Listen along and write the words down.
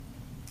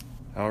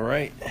All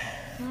right.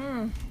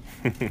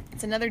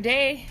 It's another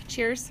day.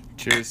 Cheers.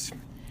 Cheers.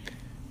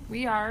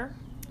 We are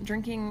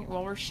drinking,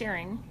 we're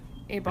sharing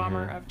a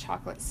bomber of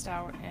chocolate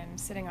stout and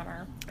sitting on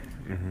our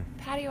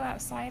patio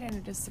outside, and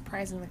it is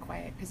surprisingly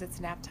quiet because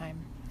it's nap time.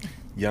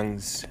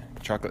 Young's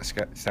chocolate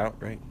stout,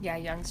 right? Yeah,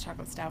 Young's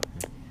chocolate stout.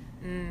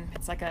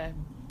 It's like a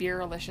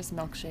beer-alicious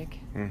milkshake.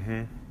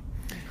 Mm-hmm.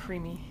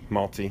 Creamy.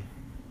 Malty.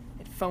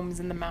 It foams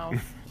in the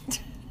mouth.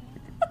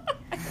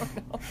 I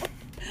don't know.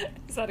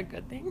 Is that a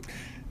good thing?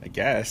 I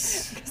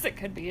guess. Because it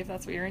could be if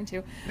that's what you're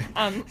into.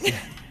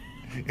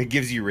 It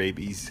gives you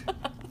rabies.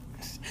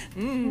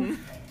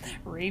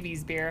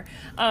 Rabies beer.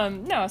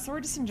 No, so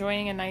we're just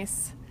enjoying a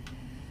nice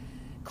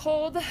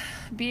cold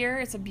beer.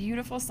 It's a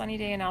beautiful sunny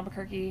day in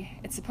Albuquerque.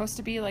 It's supposed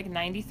to be like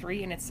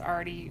 93 and it's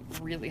already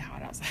really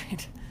hot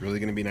outside. Really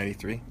going to be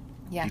 93?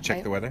 Yeah. You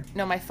check the weather?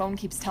 No, my phone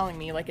keeps telling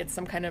me like it's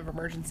some kind of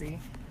emergency.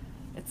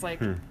 It's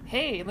like,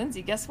 hey,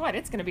 Lindsay, guess what?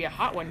 It's going to be a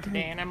hot one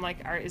today. And I'm like,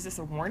 is this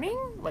a warning?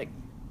 Like,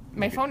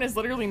 my phone has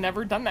literally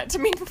never done that to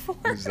me before.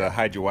 Is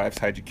hide your wives,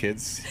 hide your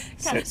kids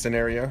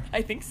scenario?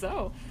 I think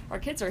so. Our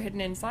kids are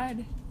hidden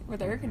inside where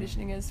the air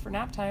conditioning is for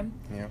nap time.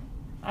 Yeah.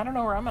 I don't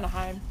know where I'm going to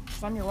hide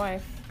because I'm your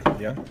wife.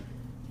 Yeah?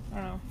 I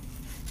don't know.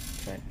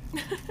 But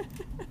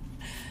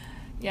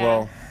yeah.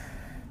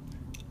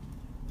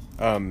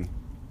 Well,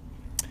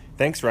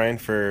 thanks, Ryan,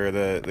 for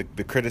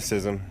the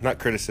criticism. Not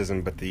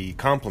criticism, but the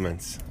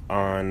compliments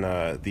on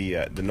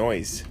the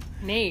noise.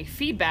 Nay,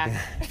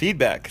 feedback.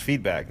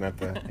 feedback, not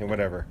the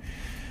whatever.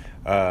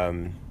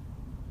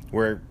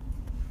 We're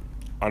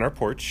on our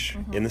porch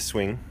in the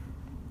swing.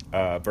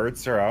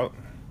 Birds are out,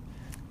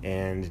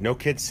 and no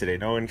kids today.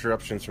 No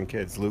interruptions from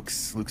kids.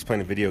 Luke's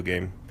playing a video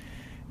game,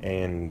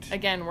 and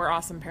again, we're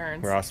awesome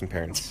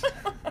parents.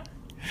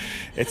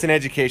 It's an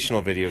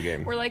educational video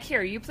game. We're like,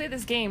 here, you play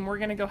this game. We're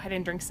gonna go ahead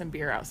and drink some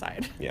beer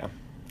outside. Yeah.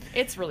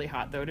 It's really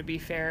hot though. To be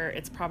fair,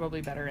 it's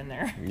probably better in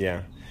there.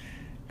 Yeah.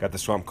 Got the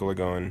swamp cooler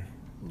going.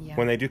 Yeah.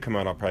 When they do come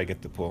out, I'll probably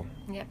get the pool.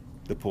 Yep.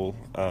 The pool.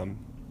 The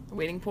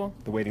waiting pool.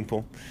 The waiting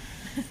pool.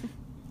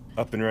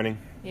 Up and running.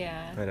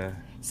 Yeah. But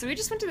so we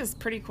just went to this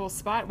pretty cool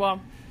spot.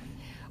 Well,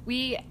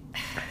 I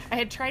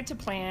had tried to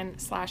plan /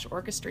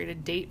 orchestrate a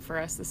date for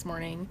us this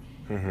morning,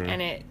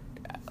 and it,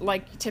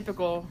 like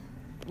typical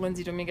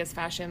Lindsay Dominguez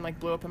fashion, like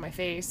blew up in my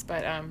face.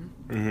 But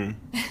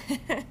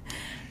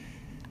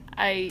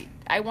I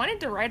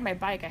wanted to ride my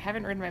bike. I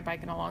haven't ridden my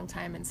bike in a long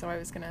time, and so I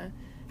was gonna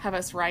have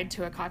us ride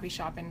to a coffee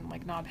shop in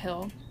like Nob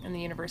Hill in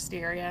the university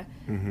area.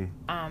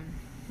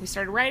 We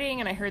started riding,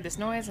 and I heard this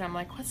noise, and I'm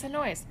like, "What's that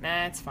noise?"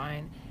 Nah, it's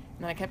fine. And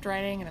then I kept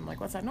riding, and I'm like,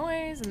 "What's that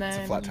noise?" And then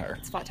it's a flat tire.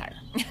 It's a flat tire.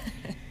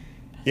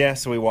 Yeah,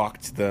 so we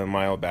walked the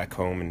mile back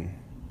home, and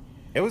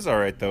it was all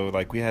right though.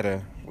 Like we got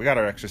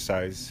our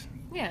exercise.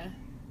 Yeah.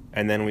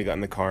 And then we got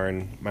in the car,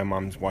 and my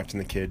mom's watching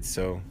the kids,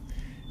 so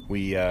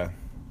we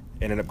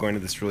ended up going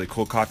to this really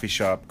cool coffee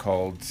shop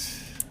called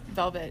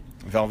Velvet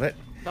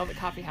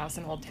Coffee House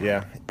in Old Town.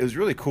 Yeah, it was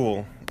really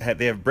cool.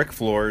 They have brick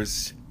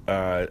floors,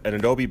 an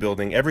adobe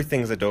building.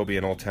 Everything's adobe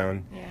in Old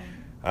Town.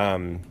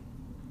 Yeah.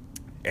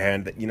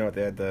 And you know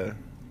they had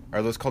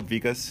are those called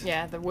Vigas?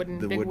 Yeah, the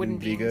big wooden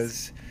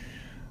Vigas.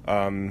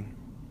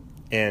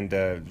 And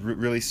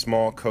really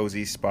small,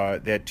 cozy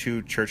spot. They had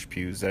 2 church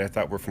pews that I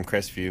thought were from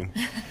Crestview.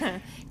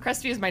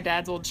 Crestview is my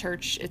dad's old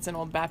church. It's an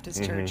old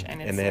Baptist church,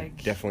 and it's they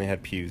definitely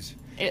had pews.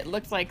 It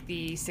looked like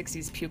the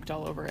 60s puked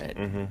all over it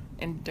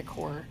in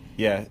decor.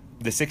 Yeah,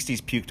 the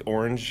 60s puked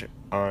orange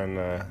on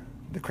the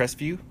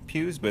Crestview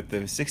pews, but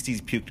the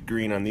 60s puked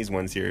green on these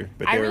ones here.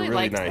 But they were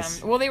really nice.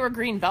 Them. Well, they were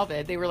green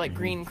velvet. They were like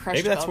green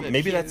crushed velvet.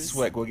 Maybe pews. that's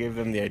what gave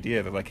them the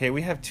idea. They're like, hey,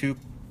 we have 2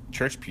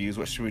 church pews.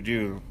 What should we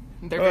do?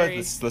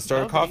 Let's start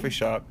velvety. A coffee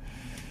shop.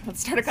 Let's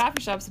start a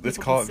coffee shop so let's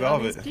people call can it sit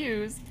velvet. on these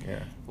pews.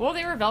 Yeah. Well,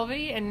 they were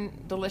velvety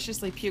and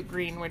deliciously puke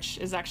green, which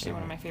is actually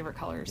one of my favorite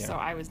colors. Yeah. So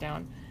I was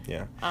down.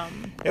 Yeah.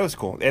 It was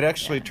cool. It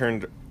actually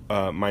turned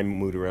my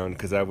mood around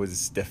because I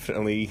was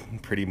definitely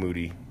pretty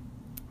moody.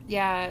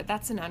 Yeah,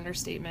 that's an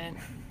understatement.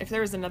 If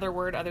there was another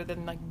word other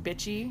than like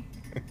bitchy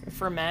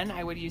for men,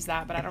 I would use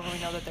that, but I don't really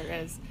know that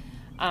there is.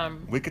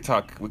 We could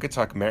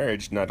talk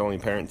marriage, not only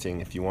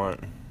parenting, if you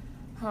want.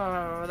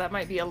 Oh, that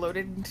might be a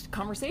loaded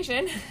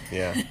conversation.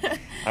 Yeah,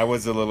 I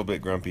was a little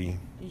bit grumpy.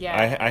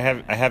 Yeah, I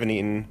haven't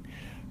eaten.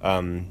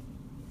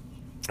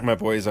 My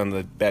boys on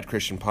the Bad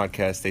Christian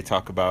podcast, they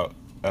talk about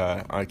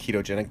on a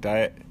ketogenic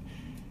diet.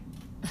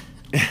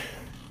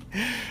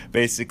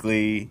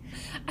 Basically,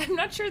 I'm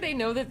not sure they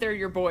know that they're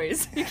your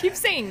boys. You keep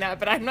saying that,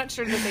 but I'm not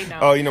sure that they know.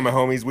 Oh, you know my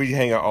homies, we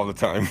hang out all the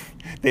time.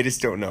 They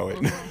just don't know it.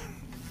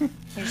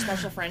 Your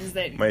special friends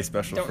that my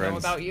special don't friends know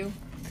about you.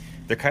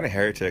 They're kind of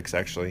heretics,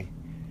 actually.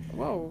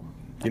 Whoa,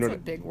 that's a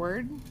big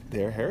word.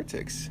 They're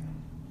heretics.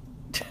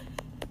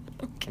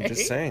 Okay. I'm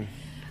just saying.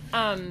 Go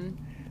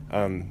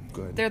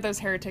ahead. They're those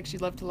heretics you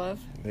love to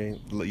love.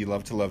 You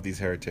love to love these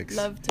heretics.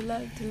 Love to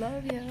love to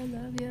love ya,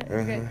 love ya.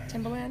 Okay,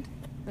 Timbaland,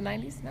 the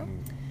 '90s. No,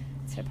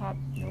 it's hip hop.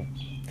 Nope.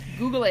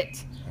 Google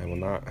it. I will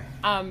not.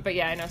 But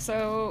yeah, I know.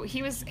 So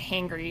he was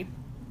hangry,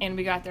 and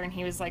we got there, and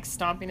he was like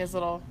stomping his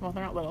little, well,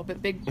 they're not little,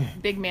 but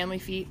big manly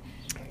feet,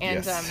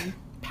 and Yes.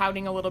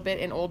 pouting a little bit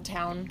in Old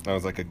Town. I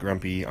was like a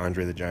grumpy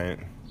Andre the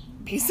Giant.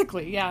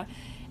 Basically, yeah.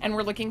 And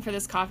we're looking for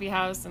this coffee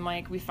house, and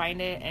like we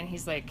find it, and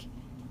he's like,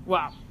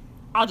 "Wow,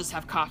 I'll just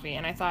have coffee."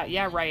 And I thought,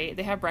 yeah, right.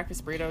 They have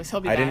breakfast burritos. He'll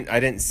be back. I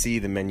didn't see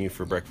the menu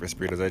for breakfast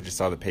burritos. I just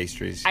saw the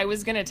pastries. I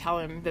was gonna tell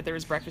him that there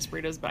was breakfast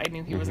burritos, but I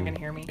knew he wasn't gonna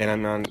hear me.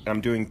 And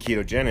I'm doing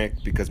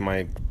ketogenic because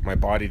my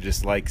body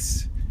just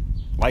likes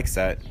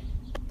that.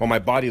 Well, my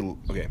body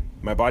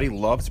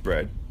loves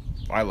bread.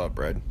 I love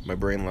bread. My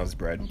brain loves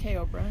bread. Okay,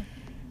 Oprah.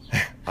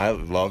 I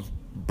love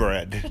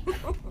bread.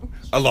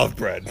 I love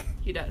bread.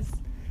 He does.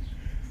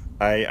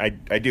 I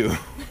do.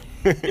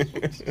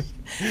 This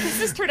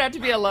has turned out to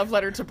be a love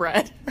letter to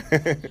bread.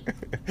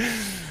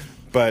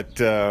 But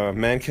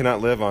man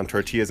cannot live on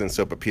tortillas and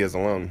sopapillas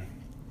alone,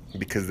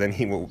 because then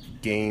he will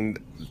gain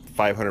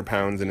 500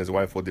 pounds and his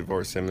wife will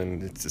divorce him,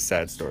 and it's a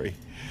sad story.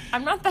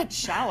 I'm not that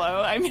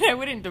shallow. I mean, I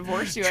wouldn't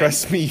divorce you.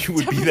 Trust me, you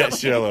would be that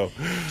shallow.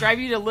 Drive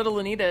you to Little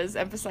Anita's,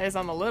 emphasize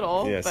on the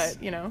little, Yes.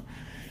 but, you know.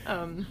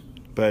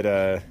 But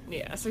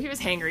Yeah, so he was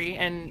hangry,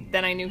 and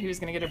then I knew he was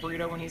going to get a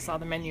burrito when he saw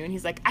the menu, and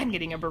he's like, I'm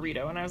getting a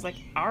burrito. And I was like,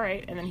 all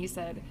right. And then he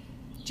said,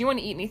 do you want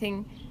to eat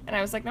anything? And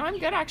I was like, no, I'm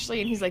good,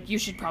 actually. And he's like, you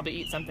should probably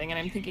eat something. And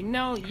I'm thinking,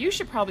 no, you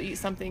should probably eat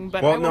something,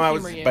 but I will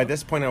humor you. By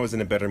this point I was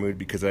in a better mood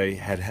because I'm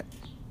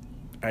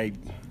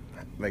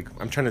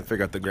trying to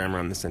figure out the grammar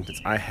on the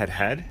sentence. I had.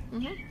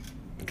 Mm-hmm.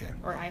 Okay.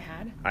 Or I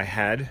had. I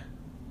had.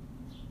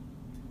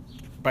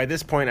 By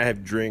this point I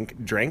have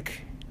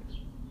drank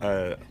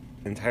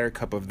entire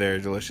cup of their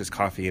delicious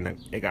coffee,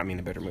 and it got me in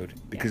a better mood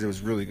because it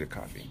was really good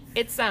coffee.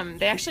 It's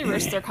they actually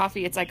roast their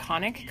coffee. It's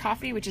Iconic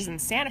Coffee, which is in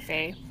Santa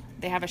Fe.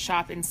 They have a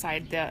shop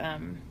inside the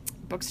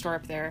bookstore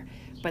up there,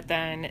 but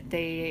then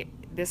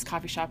this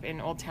coffee shop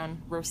in Old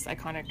Town roasts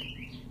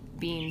Iconic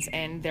beans,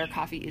 and their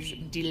coffee is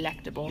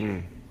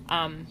delectable.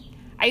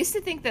 I used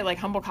to think that like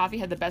Humble Coffee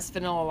had the best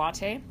vanilla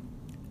latte in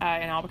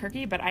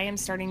Albuquerque, but I am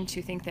starting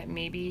to think that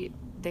maybe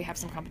they have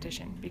some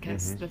competition,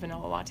 because the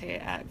vanilla latte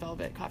at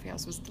Velvet Coffee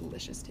House was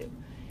delicious too,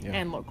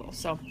 and local.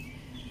 So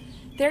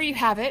there you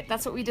have it.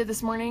 That's what we did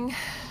this morning.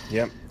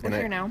 Yep. We're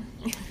here now.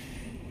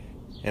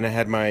 And I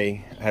had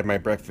my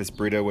breakfast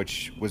burrito,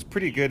 which was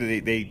pretty good.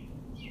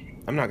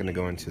 I'm not going to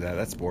go into that.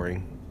 That's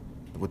boring.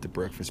 What the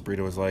breakfast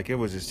burrito was like. It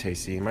was just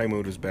tasty. My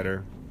mood was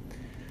better.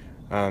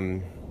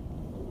 And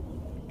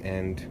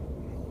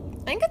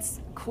I think it's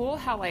cool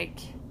how, like,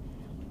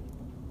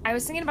 I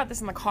was thinking about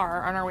this in the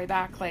car on our way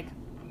back, like,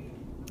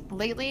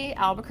 lately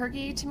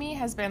Albuquerque to me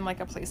has been like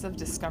a place of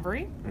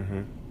discovery.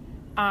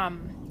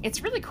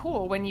 It's really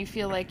cool when you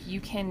feel like you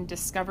can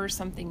discover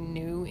something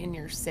new in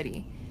your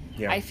city.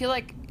 I feel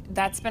like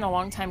that's been a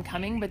long time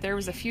coming, but there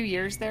was a few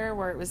years there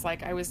where it was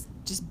like I was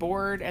just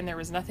bored and there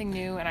was nothing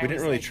new, and we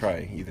didn't really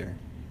try either.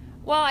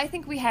 Well, I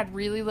think we had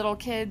really little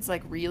kids,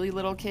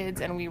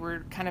 and we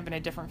were kind of in a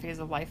different phase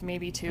of life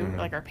maybe too.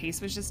 Like our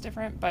pace was just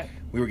different, but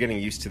we were getting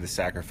used to the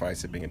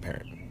sacrifice of being a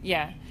parent.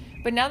 Yeah.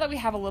 But now that we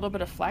have a little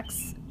bit of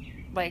flex,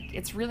 like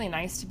it's really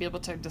nice to be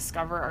able to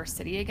discover our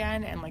city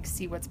again and like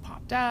see what's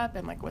popped up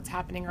and like what's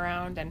happening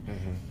around. And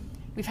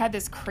we've had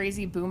this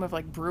crazy boom of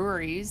like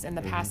breweries in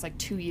the past like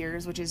 2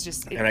 years, which is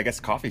just... And I guess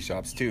coffee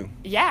shops too.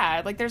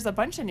 Yeah, like there's a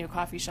bunch of new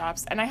coffee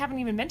shops, and I haven't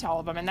even been to all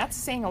of them, and that's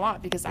saying a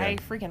lot because I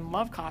freaking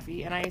love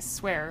coffee, and I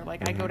swear,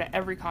 like I go to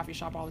every coffee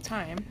shop all the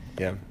time.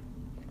 Yeah.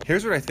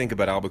 Here's what I think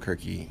about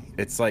Albuquerque.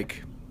 It's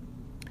like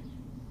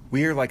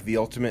we are like the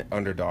ultimate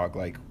underdog.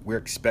 Like we're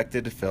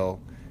expected to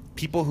fill.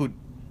 People who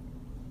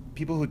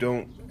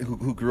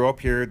grew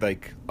up here,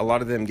 like a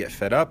lot of them get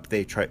fed up.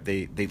 They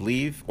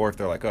leave, or if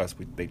they're like us,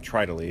 they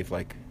try to leave.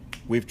 Like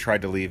we've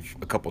tried to leave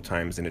a couple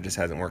times and it just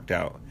hasn't worked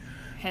out.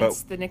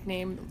 Hence the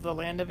nickname, the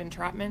land of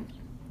entrapment.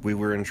 We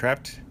were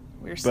entrapped.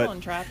 We're still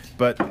entrapped.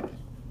 But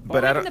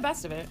I don't. The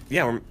best of it.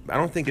 Yeah, I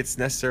don't think it's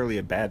necessarily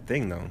a bad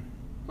thing though.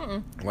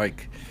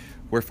 Like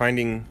we're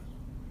finding,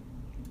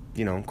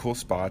 cool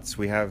spots.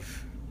 We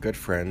have good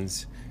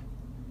friends.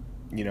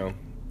 We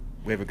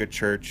have a good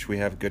church. We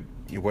have good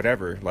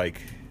whatever. Like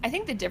I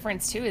think the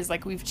difference too is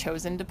like we've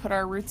chosen to put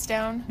our roots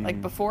down.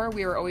 Like before,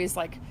 we were always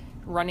like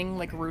running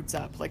like roots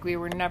up. Like we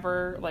were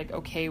never like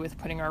okay with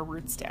putting our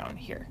roots down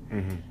here.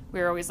 We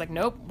were always like,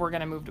 nope, we're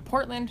gonna move to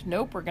Portland.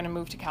 Nope, we're gonna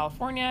move to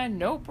California.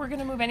 Nope, we're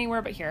gonna move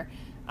anywhere but here.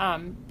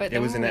 But it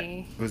was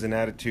an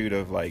attitude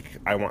of like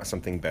I want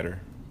something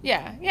better.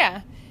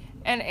 Yeah.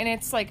 And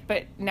it's like,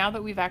 but now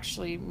that we've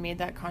actually made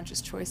that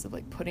conscious choice of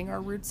like putting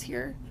our roots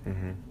here,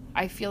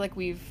 I feel like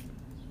we've,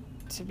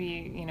 to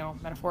be,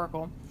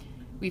 metaphorical,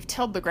 we've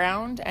tilled the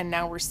ground, and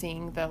now we're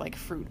seeing the like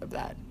fruit of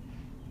that.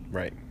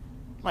 Right.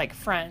 Like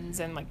friends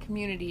and like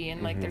community,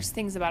 and like there's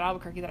things about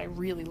Albuquerque that I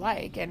really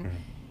like, and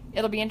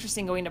it'll be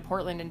interesting going to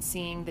Portland and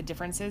seeing the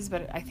differences,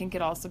 but I think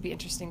it'll also be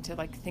interesting to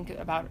like think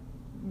about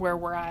where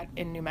we're at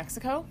in New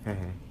Mexico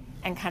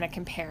and kind of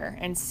compare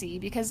and see,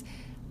 because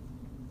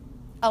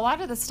a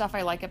lot of the stuff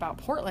I like about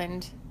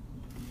Portland,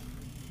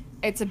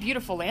 it's a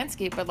beautiful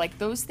landscape, but like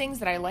those things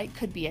that I like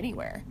could be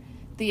anywhere.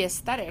 The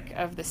aesthetic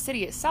of the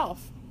city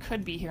itself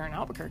could be here in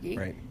Albuquerque.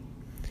 Right.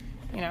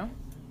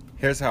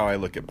 Here's how I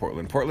look at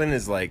Portland. Portland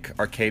is like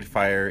Arcade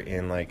Fire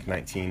in like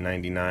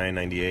 1999,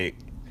 98,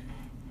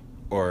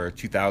 or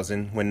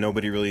 2000 when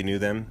nobody really knew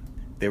them.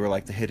 They were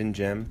like the hidden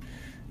gem.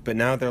 But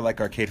now they're like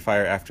Arcade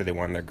Fire after they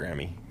won their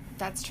Grammy.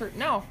 That's true.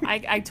 No,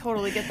 I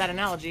totally get that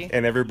analogy.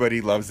 And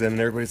everybody loves them,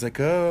 and everybody's like,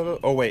 oh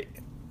wait.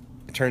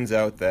 It turns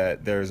out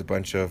that there's a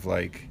bunch of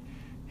like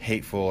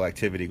hateful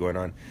activity going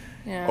on.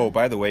 Yeah. Oh,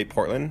 by the way,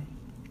 Portland,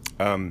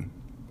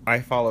 I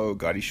follow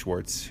Gotti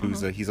Schwartz,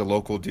 who's he's a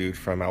local dude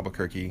from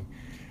Albuquerque.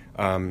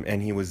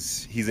 And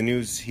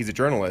he's a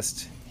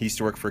journalist. He used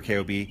to work for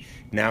KOB.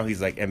 Now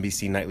he's like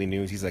NBC Nightly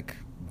News. He's like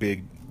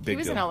big He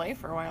was deal. in LA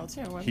for a while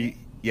too, wasn't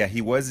he?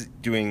 He was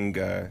doing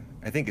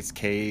I think it's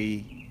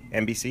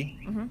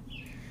KNBC.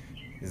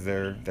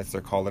 Mm-hmm. That's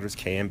their call letters,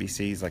 KNBC.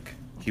 He's like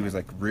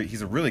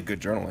he's a really good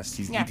journalist.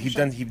 He's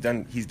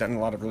done a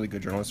lot of really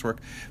good journalist work,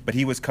 but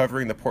he was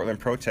covering the Portland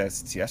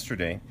protests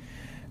yesterday,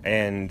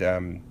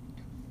 and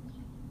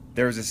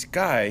there was this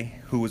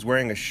guy who was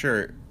wearing a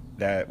shirt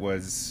that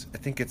was, I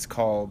think it's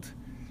called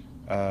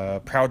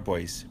Proud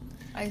Boys.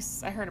 I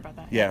heard about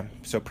that. Yeah,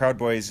 so Proud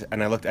Boys,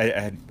 and I looked.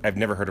 I've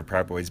never heard of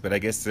Proud Boys, but I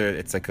guess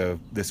it's like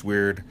this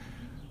weird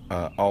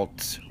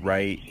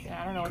alt-right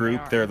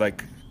group. They're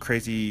like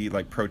crazy,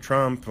 like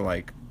pro-Trump,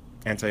 like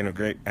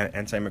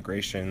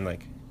anti-immigration.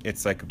 Like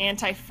it's like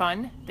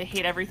anti-fun. They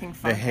hate everything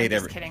fun. They hate I'm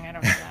just kidding. I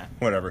don't know that.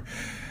 Whatever.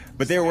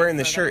 But they were wearing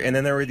the shirt, and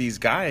then there were these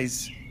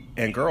guys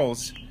and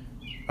girls,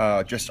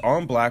 just all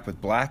in black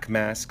with black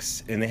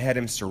masks, and they had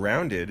him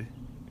surrounded.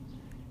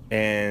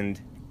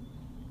 And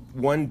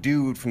one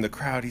dude from the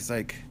crowd, he's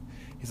like,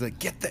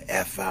 get the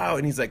F out,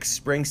 and he's like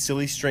spraying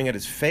silly string at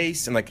his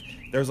face, and like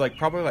there's like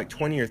probably like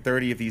 20 or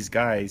 30 of these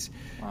guys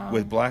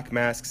with black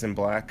masks and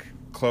black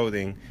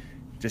clothing,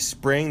 just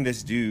spraying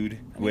this dude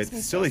with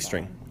silly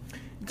string.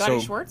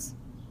 Gotti Schwartz?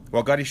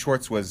 Well, Gotti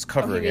Schwartz was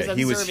covering it.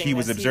 He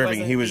was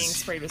observing. He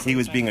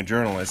was being a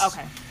journalist.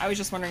 Okay, I was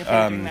just wondering if you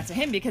were doing that to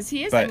him because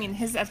he is. I mean,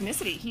 his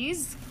ethnicity.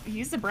 He's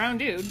a brown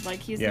dude. Like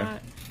he's not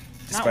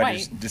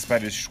white.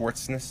 Despite his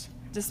Schwartzness.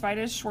 Despite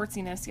his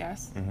Schwartziness,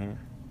 yes. Mm-hmm.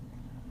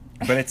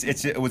 But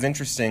it was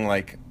interesting.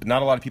 Like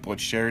not a lot of people had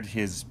shared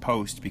his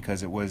post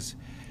because it was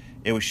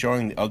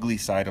showing the ugly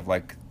side of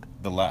like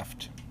the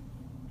left.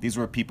 These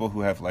were people who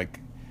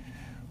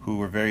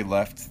were very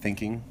left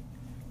thinking,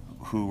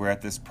 who were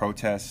at this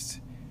protest,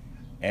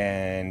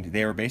 and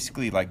they were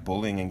basically like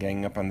bullying and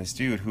ganging up on this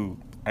dude who,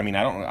 I mean,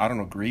 I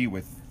don't agree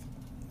with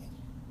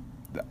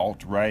the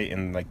alt-right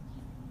and like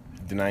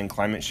denying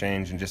climate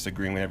change and just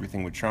agreeing with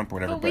everything with Trump or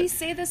whatever. But we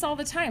say this all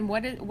the time.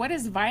 What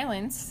is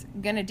violence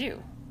gonna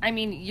do? I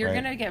mean, you're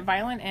gonna get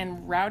violent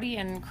and rowdy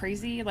and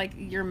crazy. Like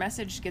your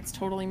message gets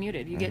totally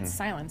muted. You get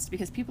silenced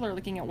because people are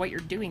looking at what you're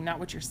doing, not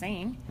what you're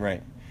saying.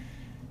 Right.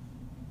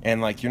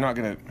 And like you're not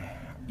gonna.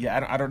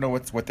 Yeah, I don't know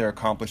what they're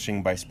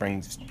accomplishing by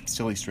spraying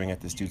silly string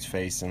at this dude's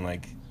face and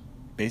like,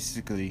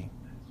 basically.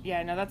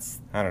 Yeah, no,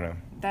 that's. I don't know.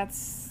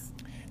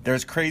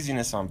 There's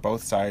craziness on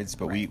both sides,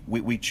 but right.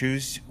 we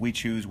choose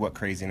what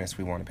craziness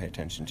we want to pay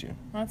attention to.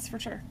 That's for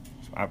sure.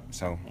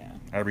 So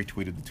I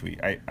retweeted the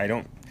tweet.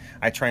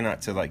 I try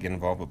not to like get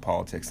involved with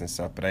politics and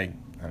stuff, but I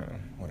don't know,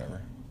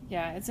 whatever.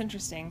 Yeah, it's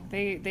interesting.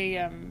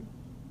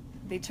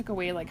 They took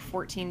away like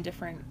 14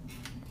 different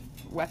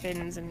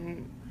weapons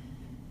and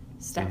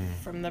stuff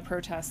from the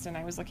protest, and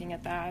I was looking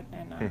at that,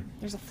 and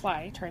there's a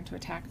fly trying to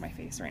attack my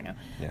face right now.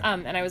 Yeah.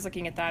 And I was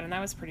looking at that, and that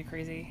was pretty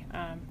crazy.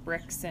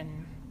 Bricks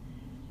and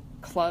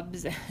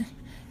clubs and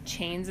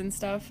chains and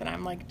stuff, and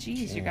I'm like,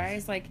 geez, you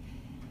guys, like,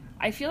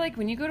 I feel like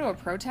when you go to a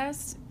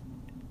protest,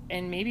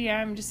 and maybe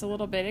I'm just a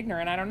little bit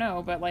ignorant, I don't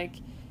know, but like,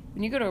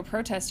 when you go to a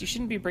protest, you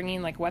shouldn't be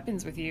bringing like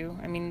weapons with you.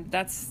 I mean,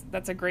 that's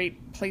a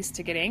great place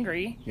to get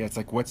angry. Yeah, it's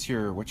like, what's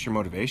your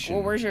motivation?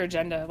 Well, where's your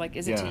agenda? Like,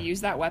 is it to use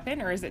that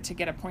weapon, or is it to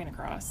get a point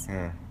across?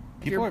 Yeah.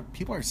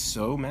 People are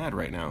so mad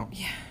right now.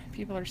 Yeah,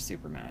 people are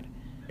super mad.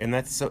 And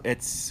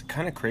it's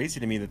kind of crazy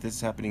to me that this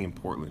is happening in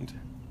Portland.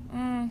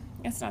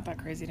 It's not that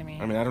crazy to me.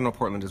 I mean, I don't know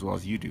Portland as well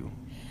as you do.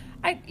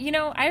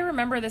 I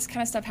remember this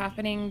kind of stuff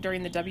happening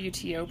during the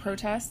WTO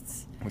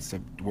protests. What's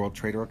the World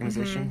Trade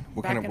Organization?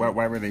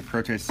 Why were they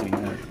protesting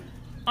that?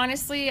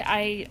 Honestly,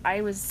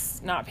 I was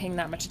not paying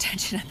that much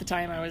attention at the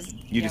time. I was.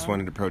 You just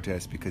wanted to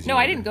protest because.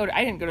 I didn't go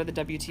to the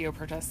WTO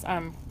protests.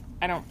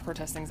 I don't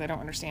protest things I don't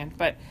understand.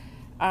 But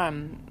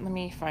let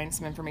me find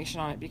some information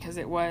on it because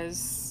it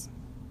was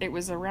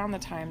around the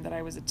time that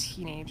I was a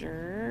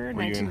teenager,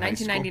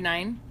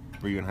 1999.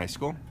 Were you in high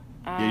school?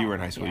 Yeah, you were in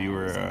high school. Yeah, you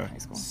were I was in high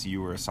school.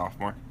 You were a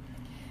sophomore.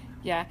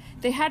 Yeah,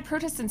 they had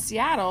protests in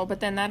Seattle, but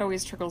then that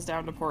always trickles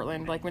down to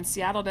Portland. Like when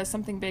Seattle does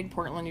something big,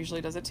 Portland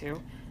usually does it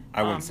too.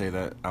 I wouldn't say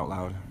that out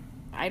loud.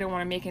 I don't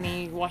want to make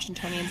any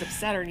Washingtonians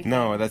upset or anything.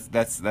 No,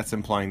 that's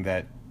implying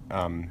that.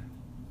 Don't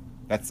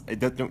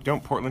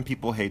Portland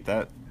people hate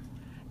that?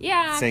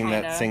 Yeah,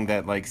 saying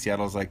that like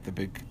Seattle's like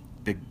the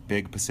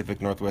big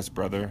Pacific Northwest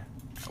brother.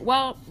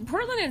 Well,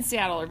 Portland and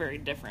Seattle are very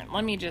different.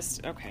 Let me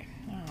just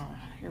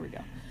here we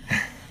go.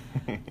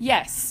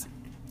 Yes.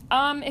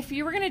 If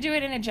you were going to do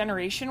it in a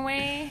generation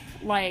way,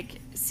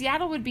 like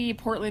Seattle would be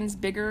Portland's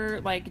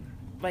bigger, like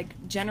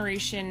like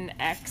Generation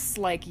X,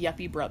 like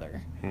yuppie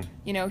brother.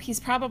 You know, he's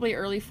probably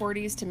early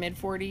 40s to mid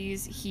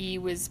 40s. He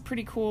was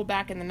pretty cool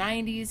back in the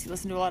 90s. He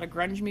listened to a lot of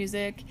grunge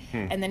music,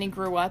 and then he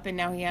grew up, and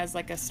now he has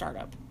like a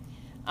startup.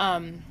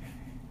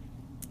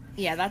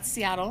 Yeah, that's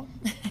Seattle.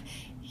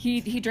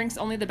 He drinks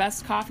only the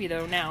best coffee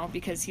though now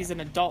because he's an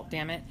adult.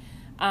 Damn it.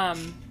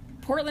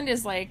 Portland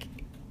is like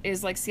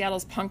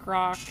Seattle's punk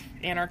rock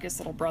anarchist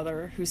little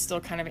brother who's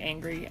still kind of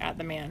angry at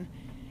the man.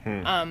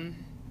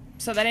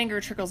 So that anger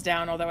trickles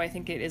down, although I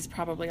think it is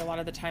probably a lot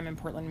of the time in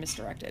Portland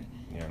misdirected.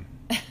 Yeah.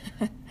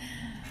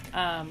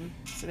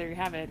 So there you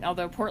have it.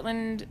 Although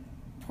Portland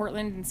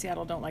and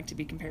Seattle don't like to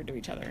be compared to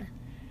each other.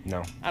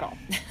 No. At all.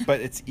 But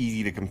it's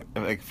easy to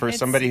like for It's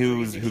somebody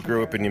super easy to who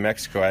grew up in compare. New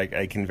Mexico,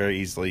 I can very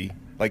easily,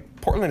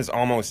 like, Portland is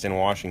almost in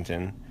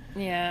Washington.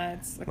 Yeah,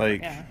 it's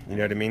Like, yeah. you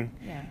know what I mean?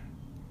 Yeah.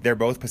 They're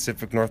both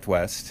Pacific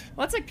Northwest.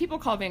 Well, it's like people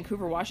call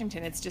Vancouver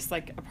Washington. It's just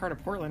like a part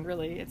of Portland,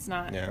 really. It's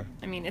not. Yeah.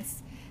 I mean,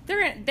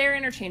 they're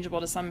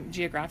interchangeable to some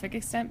geographic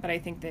extent, but I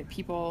think that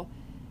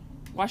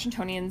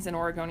Washingtonians and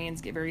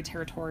Oregonians get very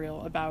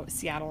territorial about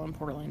Seattle and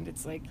Portland.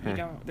 It's like you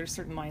don't. There's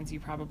certain lines you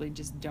probably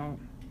just don't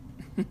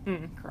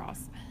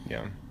cross.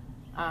 Yeah.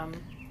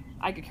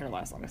 I could care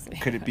less, honestly.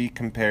 Could it be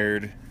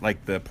compared,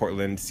 like, the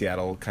Portland,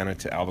 Seattle, kind of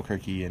to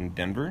Albuquerque and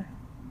Denver?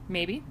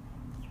 Maybe.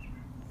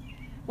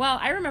 Well,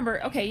 I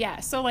remember. Okay, yeah.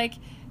 So like,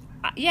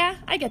 yeah,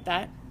 I get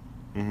that.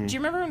 Do you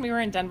remember when we were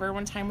in Denver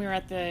one time? We were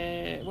at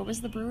what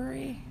was the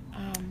brewery?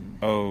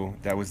 Oh,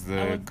 that was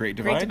the Great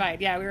Divide? Great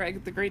Divide. Yeah, we were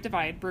at the Great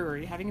Divide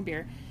Brewery having a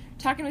beer,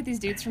 talking with these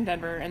dudes from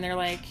Denver, and they're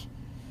like,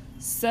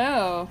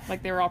 so,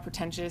 like, they were all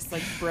pretentious,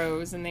 like,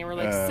 bros, and they were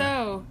like,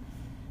 so,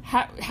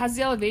 how's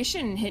the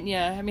elevation hitting you?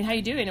 I mean, how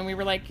you doing? And we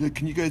were like,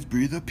 Can you guys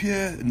breathe up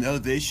here? In the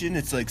elevation,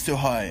 it's like so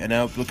high, and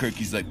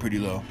Albuquerque's like pretty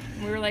low.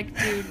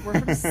 dude, we're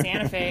from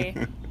Santa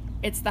Fe.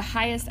 It's the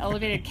highest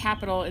elevated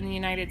capital in the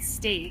United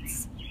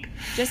States.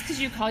 Just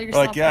because you call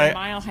yourself Like, yeah, a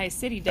mile-high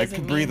city I doesn't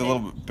could mean breathe a that,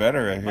 little bit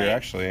better here, like,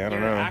 actually. I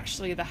don't you're know.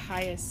 actually the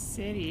highest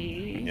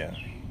city. Yeah.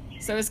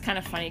 So it was kind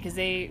of funny because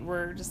they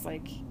were just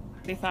like,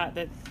 they thought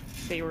that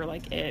they were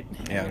like it.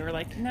 And Yeah. we were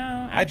like,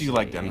 no, I do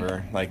like actually."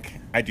 Denver. Like,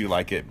 I do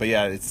like it. But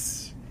yeah,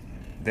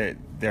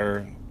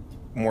 they're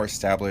more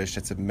established.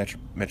 It's a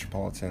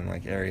metropolitan,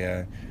 like,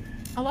 area.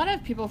 A lot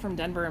of people from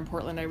Denver and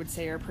Portland, I would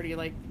say, are pretty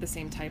like the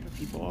same type of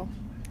people,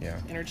 Yeah.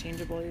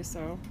 interchangeably.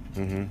 So,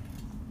 Mm-hmm.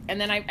 and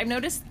then I've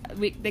noticed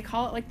they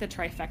call it like the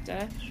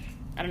trifecta.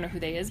 I don't know who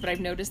they is, but I've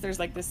noticed there's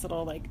like this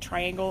little like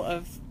triangle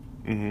of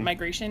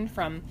migration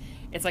from,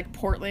 it's like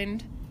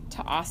Portland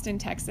to Austin,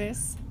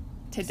 Texas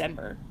to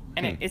Denver.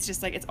 And it's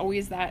just like, it's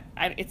always that,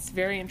 it's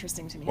very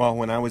interesting to me. Well,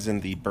 when I was in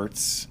the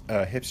Burt's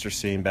hipster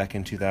scene back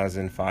in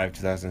 2005,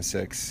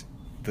 2006,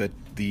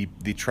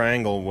 the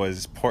triangle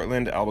was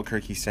Portland,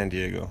 Albuquerque, San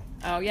Diego.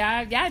 Oh,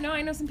 yeah. No,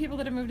 I know some people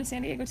that have moved to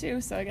San Diego too,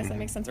 so I guess that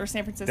makes sense. Or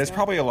San Francisco. There's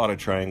probably a lot of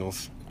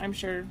triangles. I'm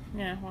sure.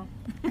 Yeah, well.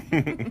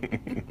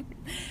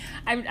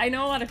 I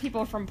know a lot of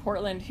people from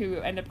Portland who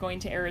end up going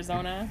to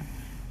Arizona,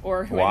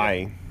 or who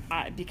Why?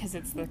 Because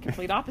it's the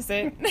complete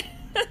opposite.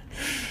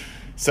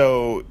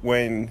 So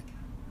when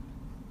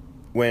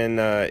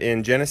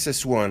in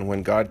Genesis 1,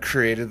 when God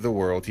created the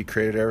world, he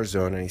created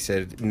Arizona, and he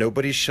said,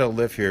 nobody shall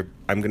live here.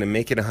 I'm going to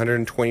make it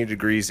 120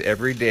 degrees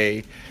every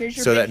day Here's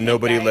your so big that hint,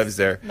 nobody guys. lives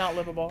there. Not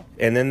livable.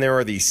 And then there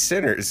are these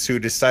sinners who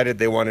decided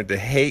they wanted to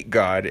hate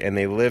God, and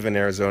they live in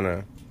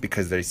Arizona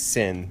because they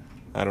sin.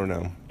 I don't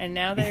know. And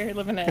now they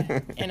live in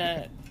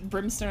a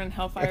brimstone and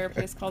hellfire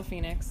place called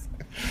Phoenix.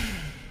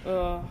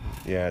 Ugh.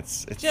 Yeah,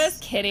 it's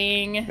Just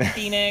kidding,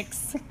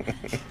 Phoenix.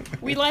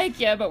 We like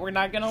you, but we're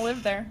not going to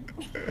live there.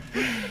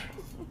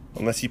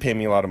 unless you pay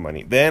me a lot of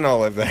money, then I'll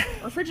live there.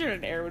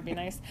 Refrigerated air would be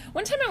nice.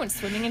 One time I went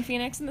swimming in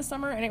Phoenix in the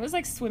summer, and it was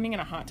like swimming in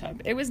a hot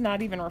tub. It was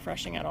not even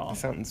refreshing at all.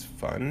 Sounds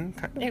fun,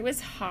 kind of. It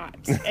was hot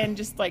and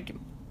just like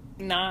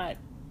not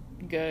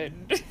good.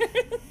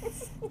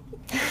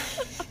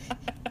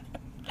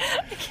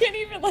 I can't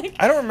even like.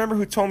 I don't remember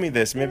who told me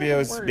this. don't know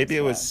words, Maybe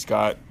it was but-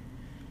 Scott,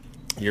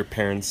 your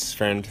parents'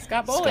 friend.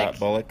 Scott Bullock. Scott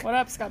Bullock. What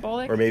up, Scott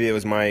Bullock? Or maybe it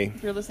was my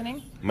If you're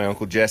listening.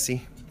 Uncle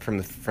Jesse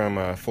from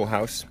Full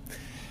House,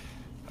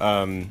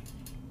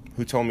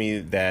 who told me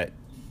that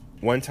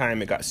one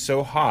time it got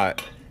so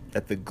hot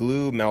that the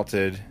glue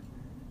melted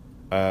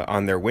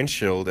on their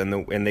windshield,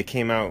 and they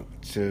came out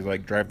to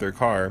like drive their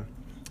car,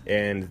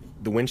 and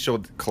the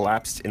windshield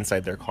collapsed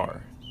inside their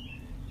car.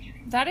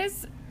 That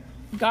is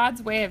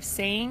God's way of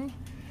saying,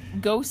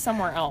 go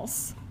somewhere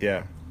else.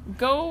 Yeah.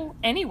 Go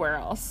anywhere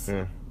else.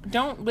 Yeah.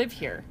 Don't live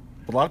here.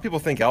 A lot of people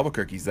think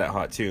Albuquerque's that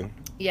hot too.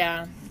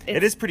 Yeah.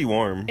 It is pretty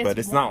warm, it's but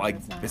it's not warm,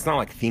 like it's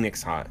not.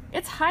 Phoenix hot.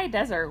 It's high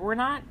desert. We're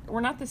not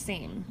the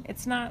same.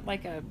 It's not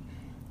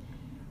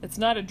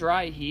a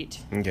dry heat.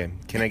 Okay.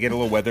 Can I get a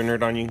little weather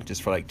nerd on you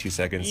just for like 2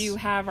 seconds? You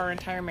have our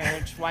entire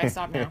marriage. Why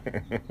stop now?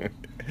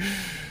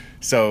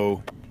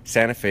 So,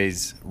 Santa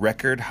Fe's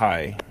record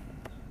high,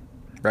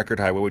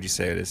 what would you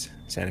say it is?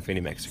 Santa Fe,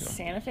 New Mexico.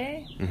 Santa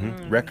Fe?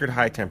 Record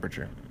high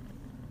temperature.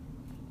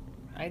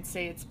 I'd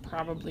say it's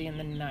probably in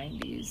the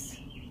 90s.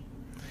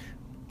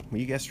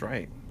 Well, you guessed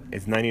right.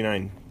 It's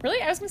 99.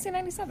 Really? I was gonna say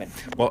 97.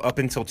 Well, up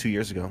until 2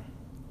 years ago.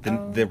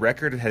 Oh. The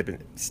record had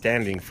been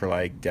standing for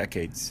like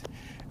decades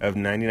of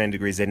 99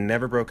 degrees. They'd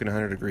never broken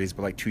 100 degrees,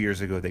 but like 2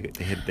 years ago they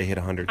hit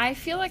 100. I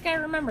feel like I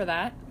remember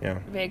that. Yeah.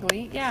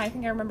 Vaguely. Yeah, I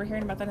think I remember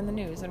hearing about that in the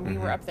news, and we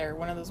were up there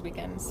one of those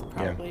weekends,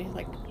 probably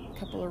like a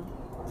couple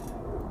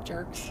of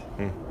jerks.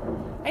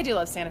 I do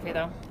love Santa Fe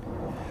though.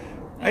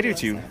 I do love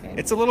too. Santa Fe.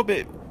 It's a little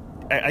bit.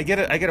 I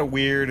get a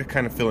weird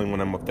kind of feeling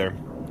when I'm up there.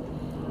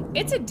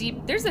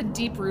 There's a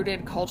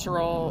deep-rooted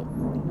cultural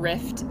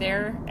rift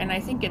there, and I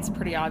think it's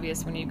pretty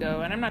obvious when you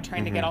go. And I'm not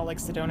trying to get all like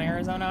Sedona,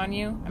 Arizona on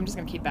you. I'm just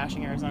gonna keep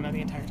bashing Arizona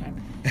the entire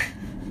time.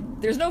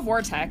 There's no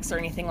vortex or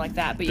anything like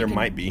that, but There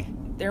might be.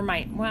 There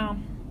might. Well,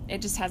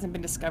 it just hasn't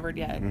been discovered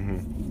yet.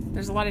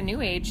 There's a lot of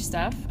new age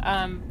stuff,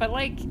 but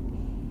like,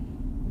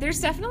 there's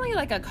definitely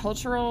like a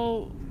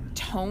cultural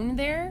tone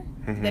there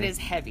that is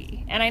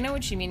heavy. And I know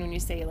what you mean when you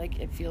say like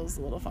it feels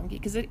a little funky,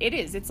 because it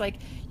is. It's like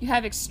you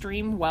have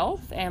extreme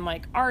wealth and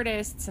like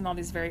artists and all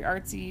these very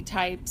artsy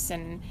types,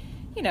 and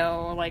you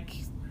know, like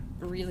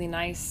really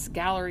nice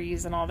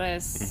galleries and all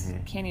this,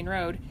 Canyon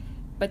Road.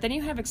 But then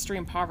you have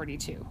extreme poverty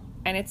too,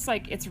 and it's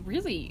like it's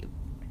really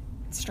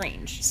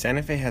strange.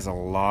 Santa Fe has a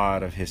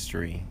lot of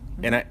history,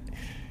 and I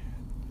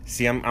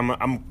see.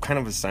 I'm kind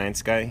of a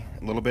science guy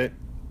a little bit,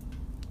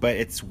 but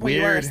it's weird.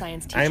 Well, you are a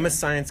science teacher. I am a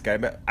science guy,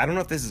 but I don't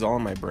know if this is all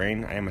in my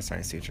brain. I am a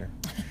science teacher.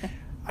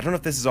 I don't know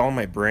if this is all in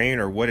my brain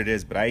or what it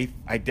is, but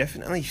I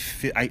definitely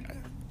feel.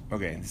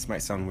 Okay, this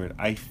might sound weird.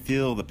 I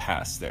feel the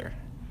past there.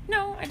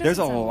 No, it doesn't. There's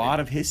a sound lot weird.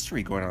 of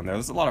history going on there.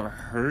 There's a lot of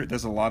hurt.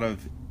 There's a lot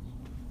of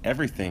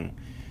everything.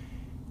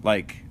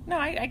 Like. No,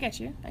 I get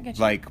you. I get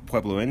you. Like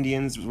Pueblo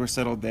Indians were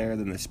settled there,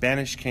 then the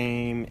Spanish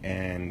came,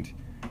 and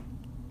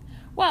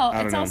Well, I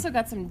don't it's know. also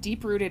got some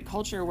deep-rooted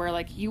culture where,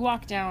 like, you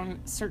walk down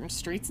certain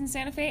streets in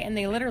Santa Fe, and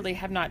they literally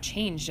have not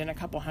changed in a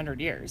couple hundred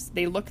years.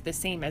 They look the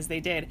same as they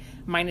did,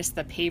 minus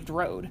the paved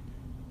road.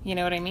 You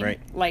know what I mean? Right.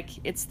 Like,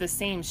 it's the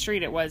same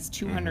street it was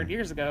 200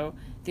 years ago.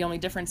 The only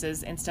difference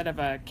is instead of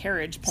a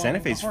carriage pulling Santa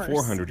a Fe's horse.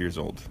 400 years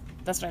old.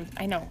 That's what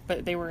I know,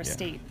 but they were a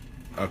state.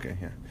 Okay,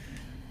 yeah.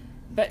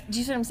 But do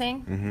you see what I'm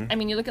saying? I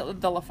mean, you look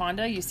at the La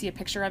Fonda, you see a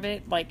picture of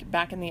it, like,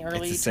 back in the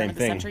early the turn same of the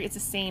thing. century. It's the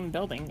same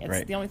building. It's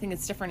Right. The only thing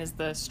that's different is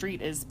the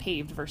street is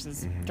paved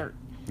versus dirt.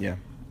 Yeah.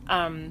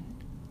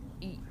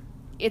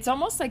 It's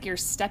almost like you're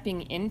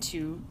stepping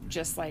into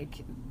just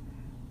like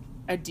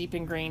a deep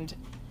ingrained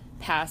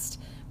past.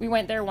 We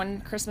went there one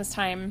Christmas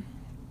time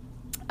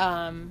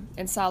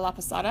and saw La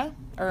Posada,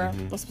 or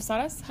Los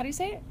Posadas. How do you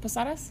say it?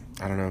 Posadas?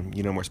 I don't know.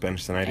 You know more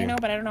Spanish than I do. I know,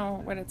 but I don't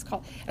know what it's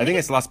called. I think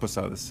it's Las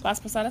Posadas. Las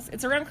Posadas.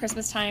 It's around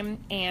Christmas time,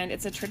 and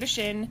it's a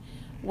tradition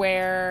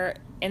where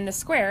in the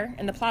square,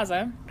 in the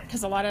plaza,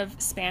 because a lot of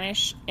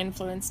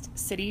Spanish-influenced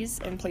cities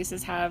and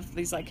places have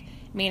these like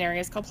main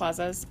areas called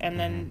plazas, and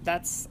then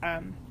that's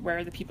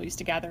where the people used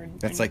to gather.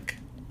 That's like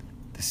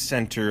the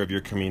center of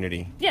your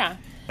community. Yeah.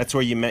 That's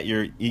where you met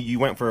you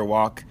went for a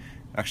walk.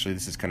 Actually,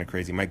 this is kind of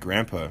crazy. My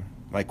grandpa,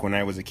 like when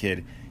I was a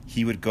kid,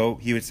 he would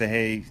say,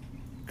 "Hey,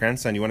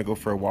 grandson, you want to go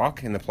for a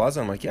walk in the plaza?"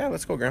 I'm like, "Yeah,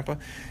 let's go, grandpa."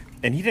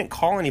 And he didn't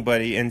call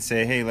anybody and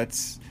say, "Hey,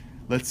 let's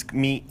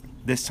meet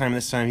this time."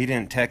 He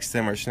didn't text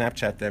them or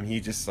Snapchat them.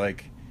 He just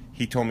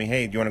he told me,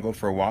 "Hey, do you want to go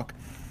for a walk?"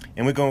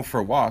 And we go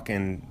for a walk,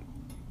 and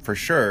for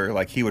sure,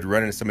 like he would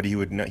run into somebody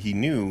he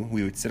knew.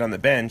 We would sit on the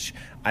bench.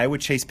 I would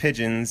chase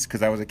pigeons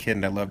because I was a kid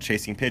and I loved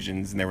chasing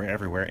pigeons, and they were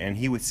everywhere. And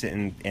he would sit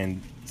and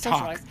talk.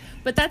 Socialize.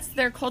 But that's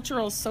their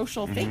cultural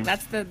social thing.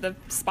 That's the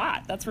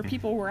spot. That's where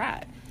people were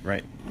at.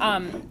 Right.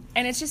 And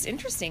it's just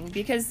interesting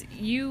because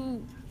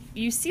you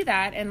see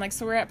that, and like,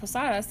 so we're at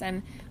Posadas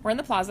and we're in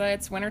the plaza.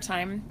 It's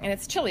wintertime and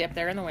it's chilly up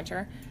there in the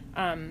winter.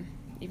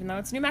 Even though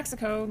it's New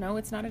Mexico, no,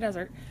 it's not a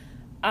desert.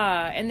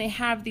 And they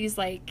have these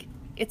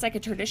it's like a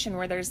tradition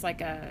where there's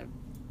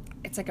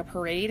it's like a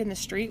parade in the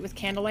street with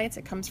candlelights.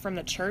 It comes from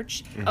the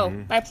church. Oh,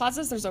 by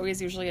plazas, there's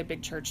always usually a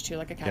big church too,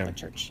 like a Catholic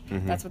church.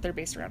 That's what they're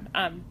based around.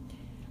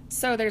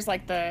 So there's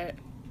like the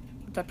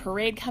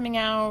parade coming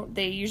out.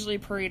 They usually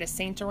parade a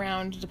saint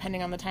around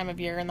depending on the time of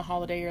year and the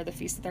holiday or the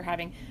feast that they're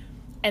having.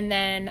 And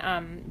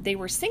then they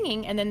were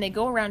singing, and then they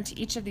go around to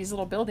each of these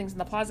little buildings in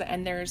the plaza,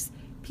 and there's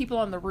people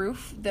on the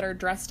roof that are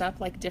dressed up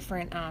like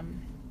different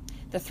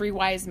the three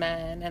wise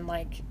men, and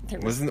like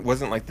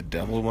wasn't like the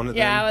devil one of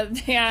them?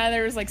 Yeah,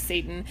 there was like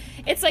Satan.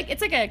 It's like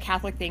a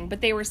Catholic thing,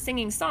 but they were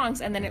singing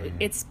songs, and then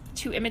it's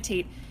to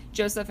imitate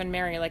Joseph and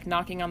Mary, like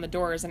knocking on the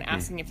doors and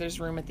asking if there's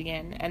room at the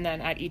inn, and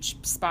then at each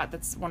spot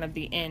that's one of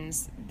the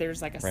inns,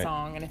 there's like a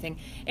song and a thing.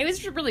 It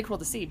was really cool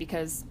to see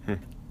because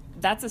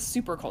that's a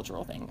super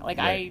cultural thing. Like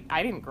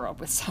I didn't grow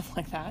up with stuff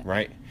like that.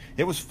 Right.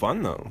 It was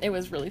fun though. It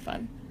was really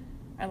fun.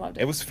 I loved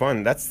it. It was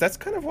fun. That's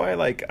kind of why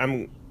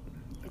I'm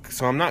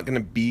not going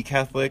to be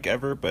Catholic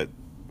ever, but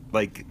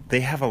like they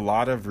have a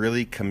lot of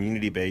really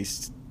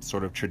community-based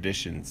sort of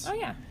traditions. Oh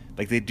yeah.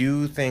 Like they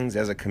do things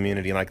as a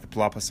community, like the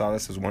La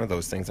Posadas is one of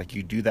those things. Like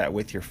you do that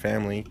with your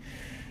family.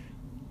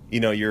 You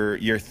know,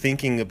 you're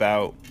thinking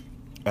about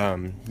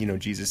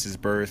Jesus's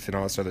birth and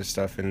all this other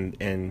stuff,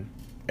 and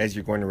as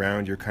you're going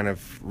around, you're kind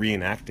of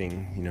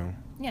reenacting.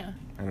 Yeah.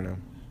 I don't know.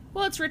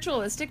 Well, it's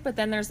ritualistic, but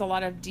then there's a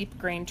lot of deep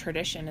grained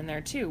tradition in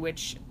there too,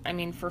 which, I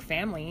mean, for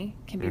family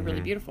can be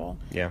really beautiful.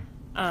 Yeah.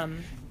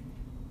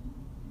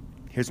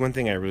 Here's one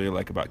thing I really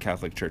like about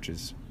Catholic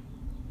churches.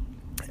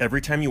 Every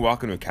time you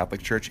walk into a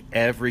Catholic church,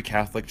 every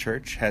Catholic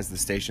church has the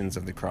Stations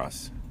of the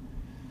Cross.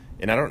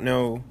 And I don't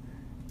know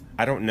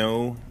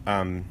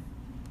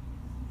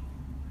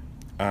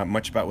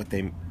much about what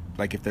they,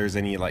 like, if there's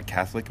any, like,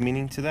 Catholic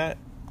meaning to that.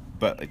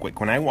 But, like,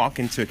 when I walk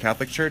into a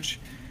Catholic church,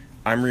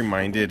 I'm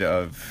reminded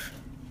of,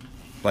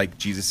 like,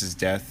 Jesus'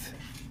 death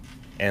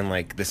and,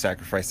 like, the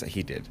sacrifice that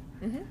he did.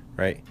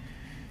 Right?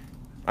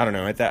 I don't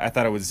know. I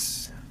thought it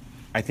was,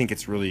 I think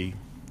it's really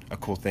a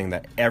cool thing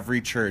that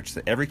every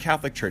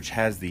Catholic church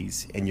has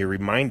these, and you're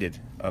reminded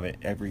of it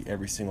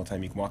every single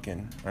time you walk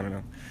in. I don't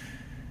know.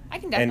 I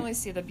can definitely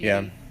see the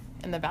beauty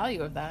and the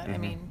value of that. I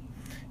mean,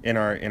 in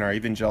our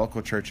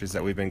evangelical churches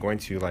that we've been going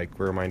to, like,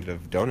 we're reminded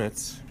of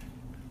donuts.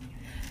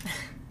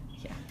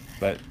 Yeah.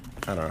 But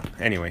I don't know.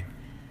 Anyway.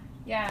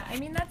 Yeah, I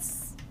mean,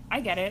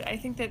 I get it. I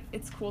think that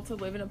it's cool to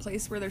live in a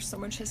place where there's so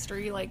much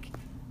history. Like,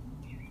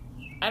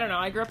 I don't know.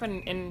 I grew up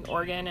in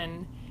Oregon,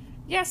 and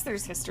yes,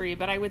 there's history,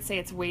 but I would say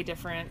it's way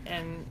different.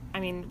 And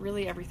I mean,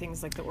 really,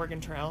 everything's like the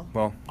Oregon Trail.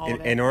 Well,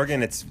 in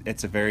Oregon,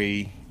 it's a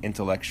very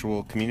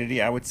intellectual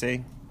community, I would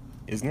say,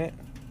 isn't it?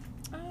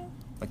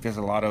 Like, there's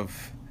a lot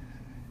of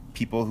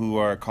people who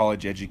are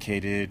college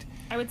educated.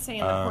 I would say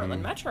in the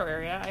Portland metro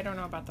area. I don't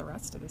know about the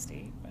rest of the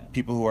state, but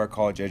people who are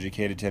college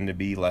educated tend to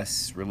be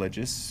less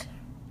religious,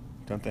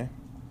 don't they?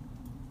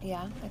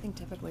 Yeah, I think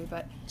typically,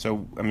 but...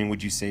 So, I mean,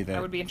 would you say that...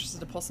 I would be interested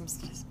to pull some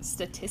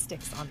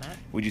statistics on that.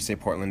 Would you say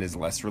Portland is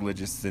less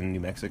religious than New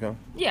Mexico?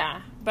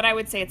 Yeah, but I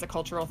would say it's a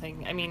cultural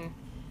thing. I mean,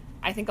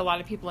 I think a lot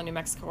of people in New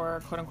Mexico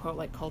are, quote-unquote,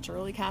 like,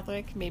 culturally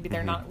Catholic. Maybe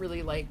they're not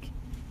really, like,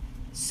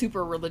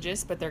 super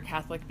religious, but they're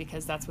Catholic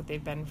because that's what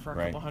they've been for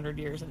a couple hundred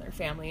years in their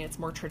family. It's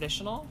more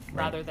traditional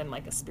rather than,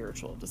 like, a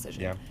spiritual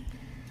decision. Yeah.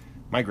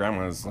 My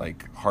grandma's,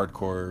 like,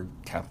 hardcore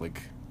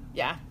Catholic.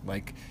 Yeah.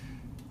 Like...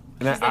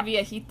 She's a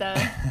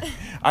viejita.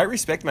 I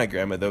respect my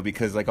grandma, though,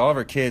 because, like, all of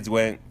her kids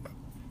went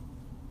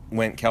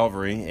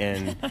Calvary,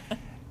 and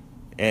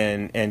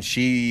and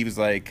she was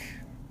like,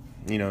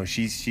 you know,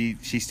 she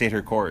stayed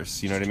her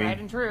course. You know what I mean? Tried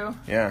and true.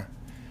 Yeah.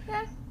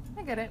 Yeah,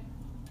 I get it.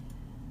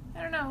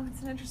 I don't know.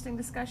 It's an interesting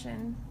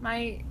discussion.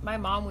 My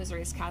mom was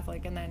raised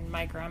Catholic, and then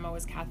my grandma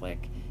was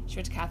Catholic. She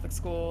went to Catholic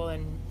school,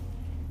 and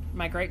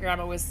my great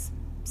grandma was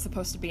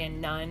supposed to be a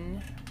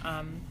nun.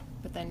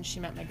 But then she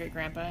met my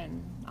great-grandpa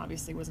and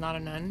obviously was not a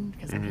nun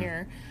because I'm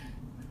here.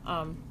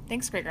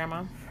 Thanks,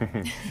 great-grandma,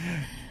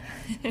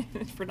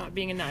 for not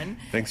being a nun.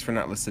 Thanks for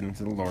not listening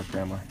to the Lord,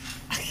 Grandma.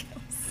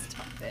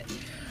 Stop it.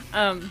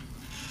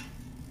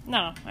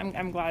 No,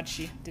 I'm glad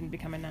she didn't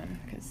become a nun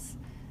because,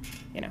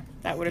 you know,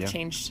 that would have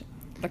changed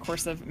the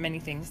course of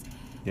many things.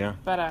 Yeah.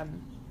 But,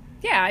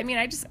 yeah, I mean,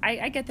 I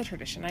get the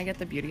tradition. I get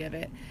the beauty of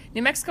it.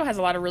 New Mexico has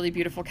a lot of really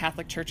beautiful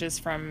Catholic churches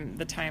from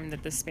the time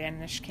that the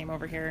Spanish came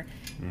over here.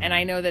 And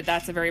I know that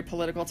that's a very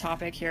political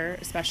topic here,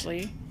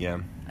 especially.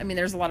 Yeah. I mean,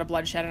 there's a lot of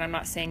bloodshed, and I'm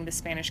not saying the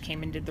Spanish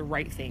came and did the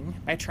right thing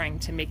by trying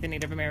to make the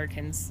Native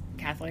Americans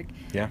Catholic.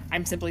 Yeah.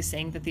 I'm simply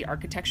saying that the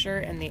architecture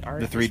and the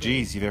art... The three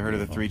Gs. You've ever heard of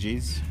the three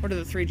Gs? What are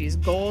the three Gs?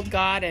 Gold,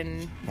 God,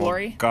 and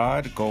glory? Well,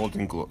 God, gold,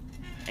 and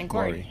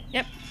glory.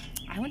 Yep.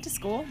 I went to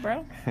school,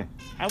 bro.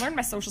 I learned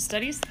my social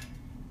studies.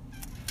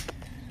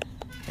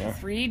 Yeah.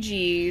 3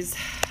 Gs.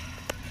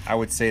 I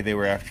would say they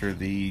were after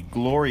the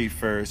glory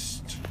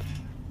first.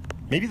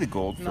 Maybe the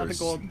gold first. Not the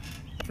gold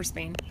for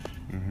Spain.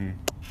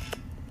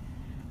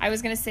 I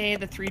was going to say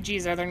the 3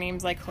 Gs. Are their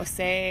names like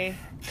Jose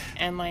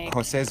and like...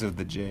 Jose's of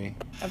the J.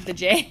 Of the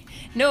J?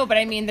 No, but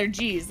I mean they're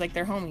Gs. Like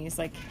they're homies.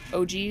 Like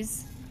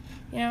OGs.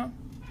 You know?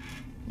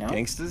 No?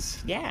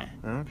 Gangsters? Yeah.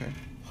 Oh, okay.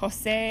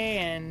 Jose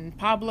and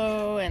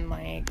Pablo and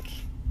like...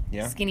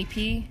 Yeah. Skinny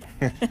P.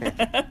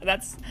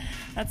 That's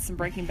some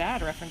Breaking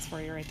Bad reference for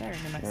you right there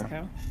in New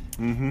Mexico.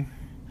 Yeah.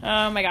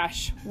 Oh my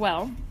gosh.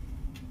 Well,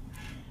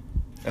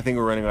 I think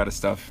we're running out of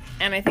stuff.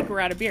 and I think we're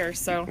out of beer,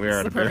 so We're this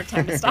out is the of perfect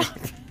beer. time to stop.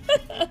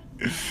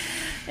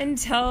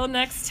 Until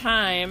next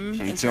time,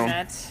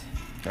 Internet.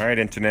 All right,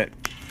 Internet.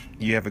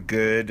 You have a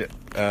good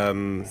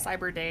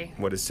Cyber Day.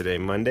 what is today?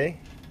 Monday?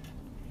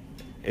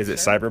 Is it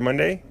Sure. Cyber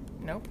Monday?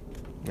 Nope.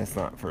 That's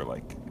not for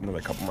like another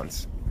couple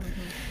months.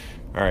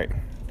 All right.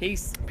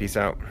 Peace. Peace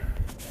out.